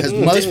this out because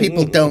most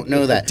people don't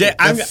know that.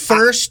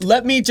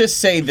 Let me just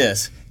say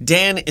this.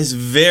 Dan is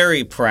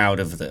very proud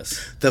of this.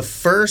 The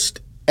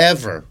first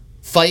ever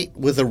fight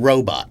with a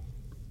robot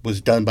was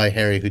done by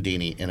Harry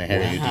Houdini in a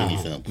Harry Houdini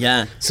film.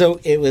 Yeah. So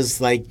it was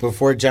like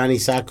before Johnny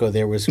Sacco,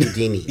 there was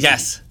Houdini.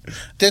 Yes.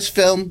 This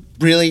film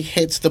really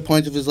hits the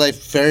point of his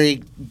life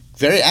very,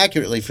 very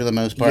accurately for the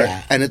most part.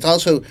 Yeah. And it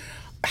also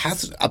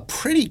has a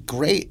pretty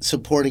great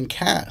supporting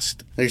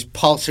cast. There's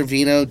Paul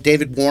Sorvino,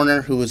 David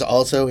Warner, who was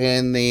also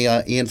in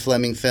the Ian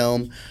Fleming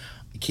film.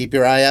 Keep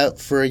your eye out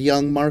for a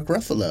young Mark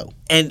Ruffalo.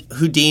 And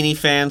Houdini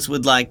fans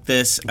would like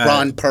this.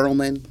 Ron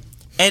Perlman.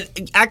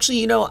 And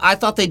actually, I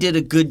thought they did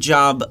a good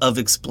job of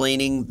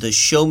explaining the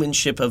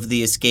showmanship of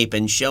the escape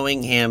and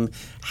showing him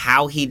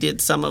how he did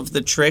some of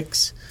the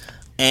tricks.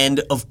 And,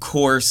 of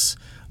course,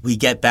 we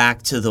get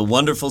back to the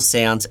wonderful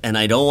seance, and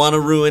I don't want to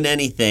ruin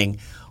anything,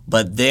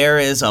 but there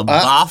is a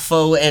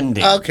Boffo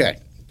ending. Okay.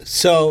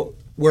 So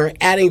we're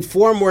adding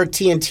 4 more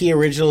TNT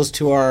originals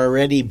to our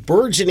already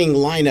burgeoning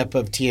lineup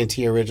of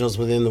TNT originals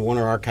within the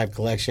Warner Archive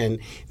collection.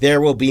 There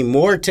will be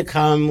more to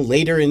come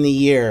later in the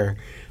year.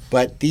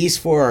 But these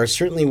 4 are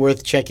certainly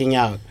worth checking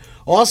out.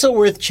 Also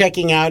worth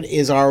checking out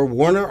is our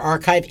Warner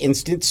Archive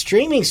Instant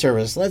Streaming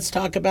Service. Let's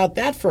talk about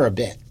that for a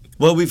bit.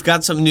 Well, we've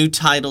got some new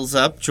titles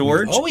up,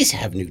 George. We always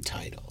have new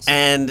titles.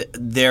 And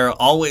they're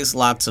always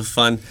lots of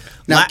fun.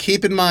 Now,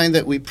 keep in mind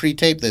that we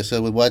pre-taped this,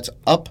 so what's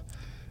up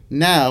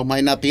now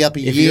might not be up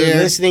a year. If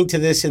you're listening to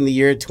this in the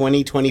year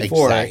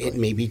 2024, It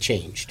may be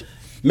changed.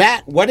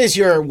 Matt, what is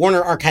your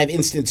Warner Archive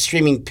Instant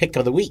Streaming pick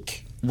of the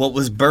week? what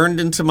was burned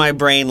into my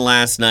brain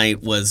last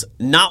night was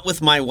Not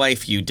With My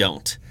Wife You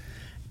Don't.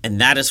 And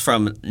that is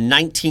from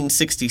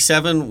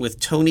 1967 with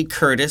Tony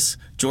Curtis,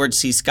 George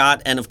C.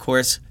 Scott, and of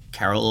course,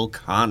 Carol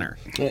O'Connor.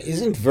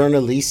 Isn't Verna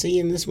Lisi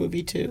in this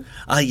movie too?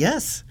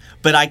 Yes,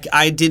 but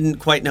I didn't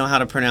quite know how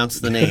to pronounce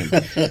the name.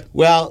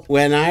 Well,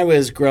 when I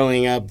was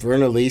growing up,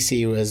 Verna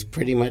Lisi was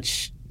pretty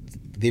much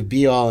the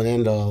be-all and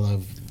end-all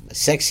of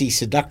sexy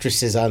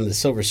seductresses on the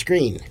silver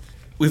screen.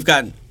 We've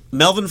got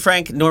Melvin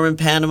Frank, Norman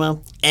Panama,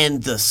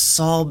 and the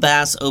Saul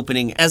Bass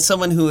opening. As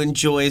someone who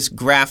enjoys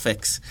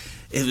graphics,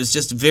 it was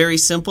just very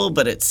simple,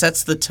 but it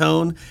sets the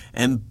tone,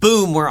 and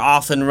boom, we're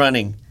off and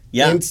running.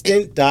 Yeah.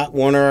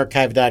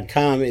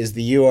 Instant.warnerarchive.com is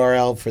the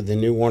URL for the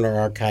new Warner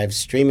Archive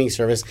streaming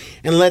service.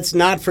 And let's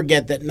not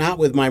forget that Not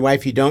With My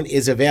Wife You Don't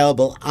is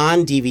available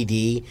on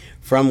DVD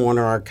from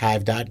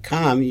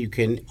warnerarchive.com. You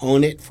can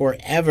own it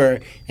forever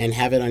and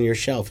have it on your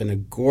shelf in a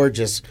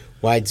gorgeous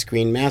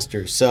widescreen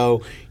master.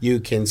 So you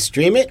can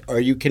stream it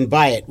or you can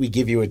buy it. We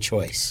give you a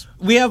choice.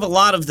 We have a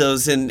lot of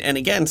those, and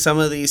again, some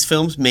of these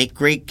films make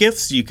great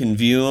gifts. You can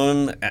view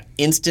them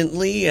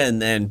instantly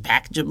and then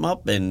package them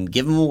up and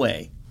give them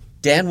away.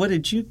 Dan, what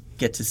did you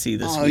get to see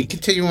this week? I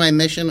continue my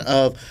mission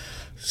of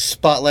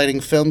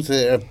spotlighting films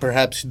that have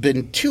perhaps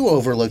been too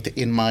overlooked,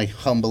 in my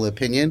humble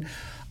opinion.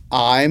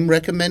 I'm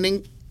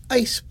recommending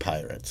Ice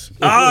Pirates.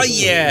 Oh,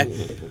 yeah.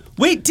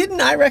 Wait,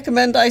 didn't I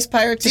recommend Ice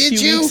Pirates a Did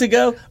few you? weeks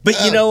ago?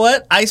 But you know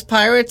what? Ice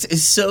Pirates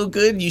is so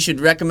good, you should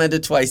recommend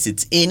it twice.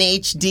 It's in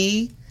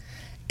HD,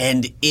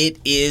 and it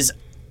is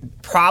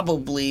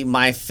probably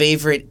my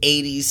favorite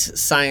 80s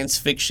science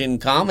fiction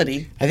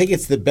comedy. I think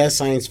it's the best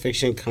science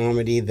fiction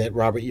comedy that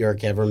Robert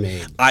York ever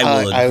made. I will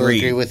agree. I will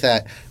agree with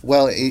that.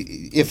 Well,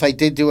 if I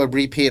did do a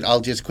repeat, I'll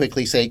just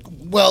quickly say,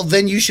 well,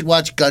 then you should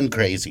watch Gun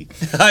Crazy.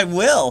 I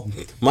will.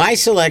 My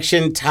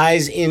selection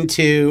ties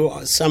into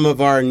some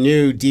of our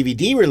new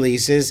DVD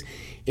releases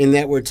in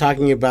that we're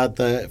talking about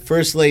the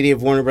First Lady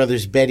of Warner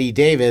Brothers, Bette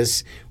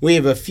Davis. We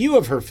have a few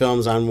of her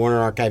films on Warner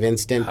Archive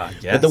Instant,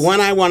 yes. but the one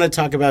I want to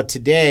talk about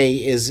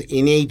today is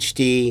in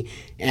HD,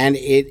 and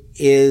it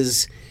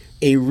is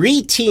a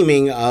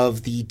re-teaming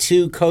of the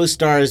two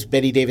co-stars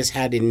Bette Davis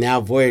had in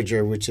Now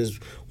Voyager, which is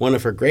one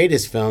of her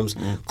greatest films.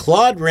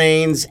 Claude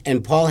Rains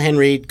and Paul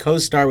Henry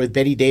co-star with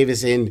Bette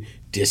Davis in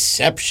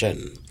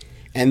Deception.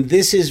 And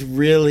this is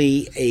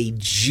really a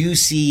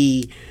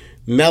juicy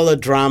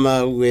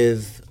melodrama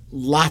with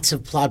lots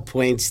of plot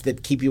points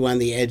that keep you on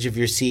the edge of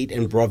your seat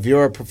and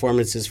bravura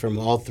performances from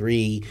all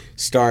three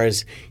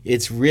stars.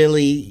 It's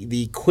really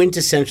the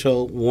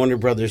quintessential Warner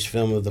Brothers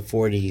film of the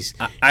 40s,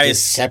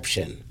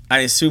 Deception. I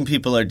assume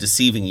people are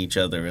deceiving each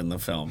other in the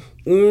film.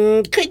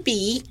 Could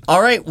be.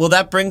 All right, well,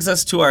 that brings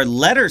us to our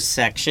letters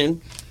section.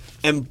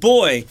 And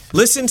boy,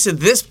 listen to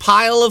this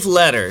pile of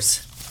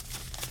letters.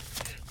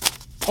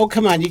 Oh,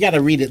 come on, you got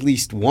to read at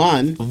least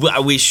one.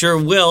 We sure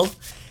will.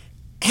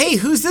 Hey,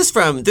 who's this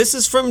from? This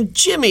is from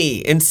Jimmy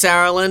in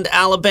Saraland,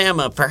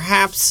 Alabama.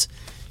 Perhaps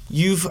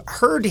you've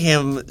heard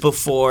him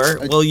before.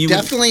 Well, you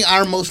Definitely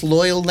our most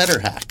loyal letter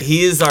hack.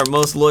 He is our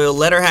most loyal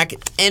letter hack.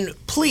 And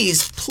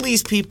please,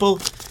 people,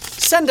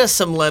 send us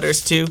some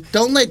letters too.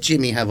 Don't let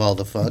Jimmy have all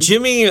the fun.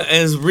 Jimmy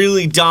is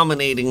really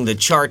dominating the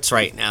charts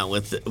right now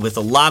with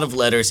a lot of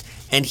letters,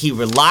 and he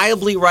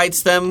reliably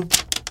writes them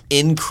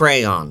in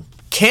crayon.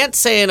 Can't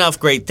say enough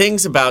great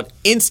things about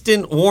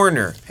Instant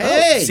Warner.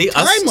 Hey, see,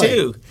 timely. us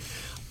too.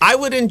 I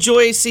would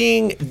enjoy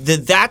seeing the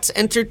That's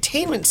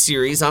Entertainment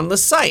series on the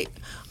site.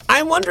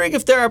 I'm wondering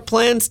if there are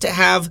plans to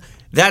have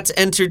That's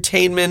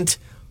Entertainment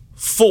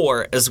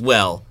 4 as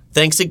well.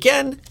 Thanks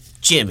again,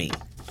 Jimmy.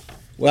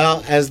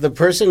 Well, as the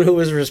person who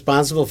was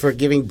responsible for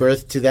giving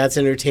birth to That's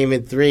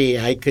Entertainment 3,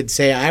 I could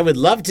say I would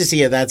love to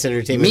see a That's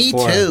Entertainment Me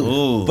 4. too.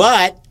 Ooh.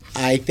 But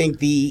I think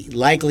the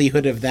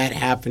likelihood of that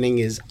happening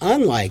is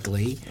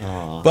unlikely.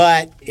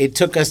 But it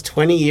took us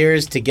 20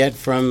 years to get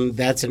from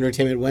That's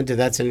Entertainment 1 to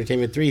That's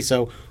Entertainment 3,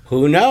 so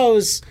who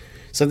knows?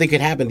 Something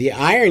could happen. The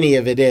irony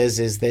of it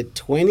is that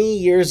 20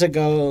 years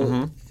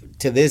ago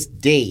to this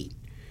date,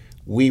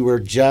 we were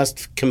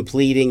just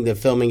completing the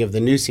filming of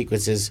the new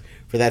sequences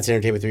for That's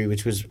Entertainment 3,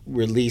 which was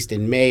released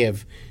in May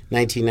of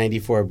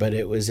 1994, but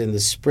it was in the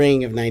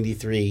spring of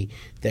 93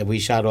 that we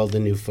shot all the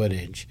new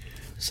footage.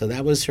 So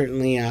that was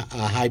certainly a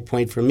high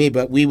point for me.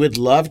 But we would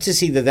love to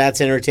see the That's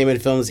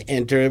Entertainment films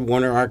enter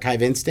Warner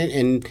Archive Instant,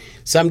 and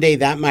someday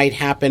that might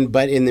happen.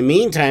 But in the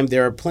meantime,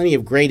 there are plenty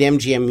of great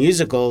MGM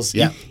musicals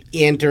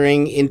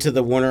entering into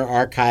the Warner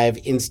Archive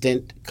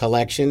Instant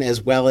collection,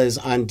 as well as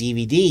on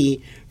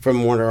DVD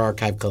from Warner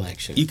Archive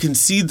Collection. You can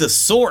see the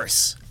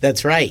source.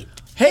 That's right.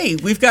 Hey,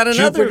 we've got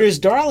another. Jupiter's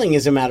Darling,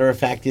 as a matter of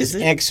fact, is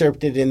it?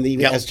 excerpted in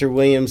the Esther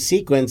Williams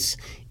sequence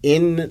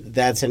in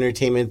That's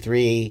Entertainment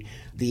 3.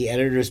 The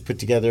editors put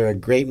together a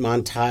great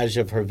montage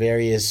of her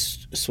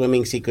various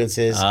swimming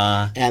sequences,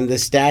 and the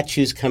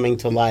statues coming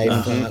to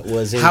life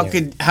was in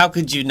there. How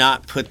could you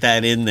not put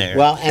that in there?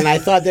 Well, and I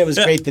thought that was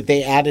great that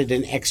they added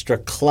an extra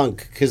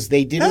clunk, because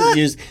they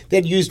didn't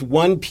they'd used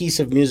one piece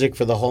of music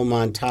for the whole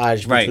montage,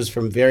 which Right. was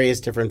from various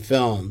different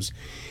films.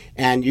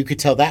 And you could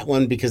tell that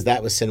one because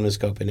that was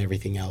CinemaScope and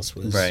everything else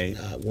was Right.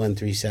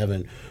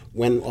 137.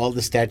 When all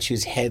the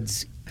statues'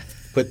 heads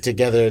put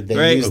together, they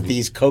Right. used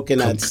these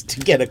coconuts to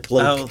get a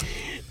cloak. Oh,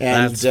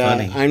 and that's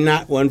funny. I'm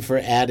not one for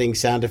adding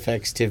sound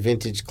effects to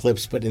vintage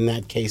clips, but in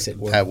that case, it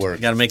worked. That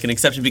worked. Got to make an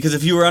exception because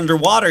if you were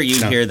underwater,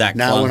 you'd hear that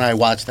Now clunk. when I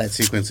watch that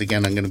sequence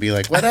again, I'm going to be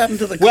like, what happened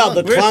to the Well,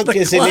 clunk? the clunk the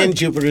isn't in clunk?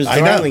 Jupiter's I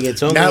know. Darling.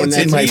 It's only Now in it's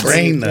that in my scene.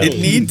 brain, though. It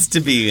needs to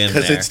be in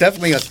Because there. it's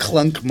definitely a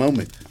clunk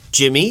moment.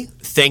 Jimmy,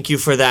 thank you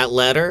for that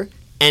letter.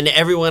 And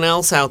everyone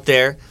else out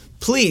there,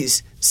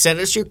 please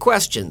send us your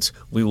questions.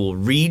 We will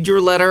read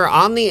your letter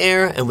on the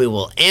air and we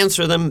will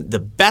answer them the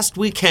best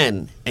we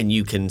can. And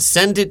you can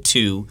send it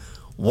to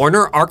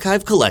Warner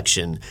Archive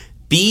Collection,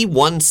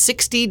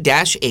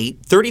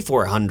 B160-8,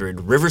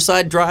 3400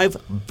 Riverside Drive,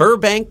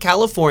 Burbank,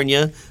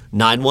 California,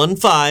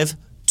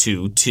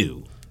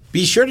 91522.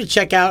 Be sure to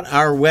check out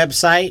our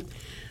website.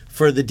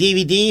 For the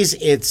DVDs,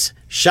 it's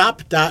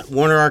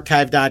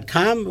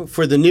shop.warnerarchive.com.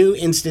 For the new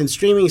instant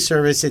streaming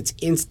service, it's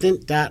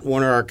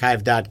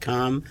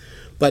instant.warnerarchive.com.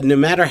 But no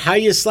matter how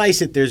you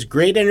slice it, there's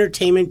great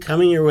entertainment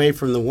coming your way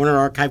from the Warner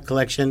Archive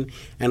Collection,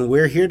 and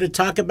we're here to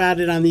talk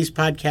about it on these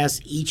podcasts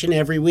each and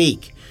every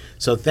week.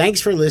 So thanks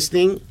for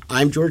listening.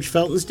 I'm George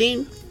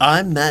Feltenstein.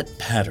 I'm Matt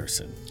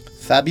Patterson.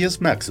 Fabius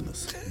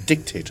Maximus,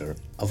 dictator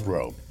of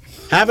Rome.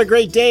 Have a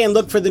great day and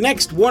look for the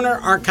next Warner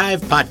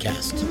Archive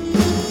podcast.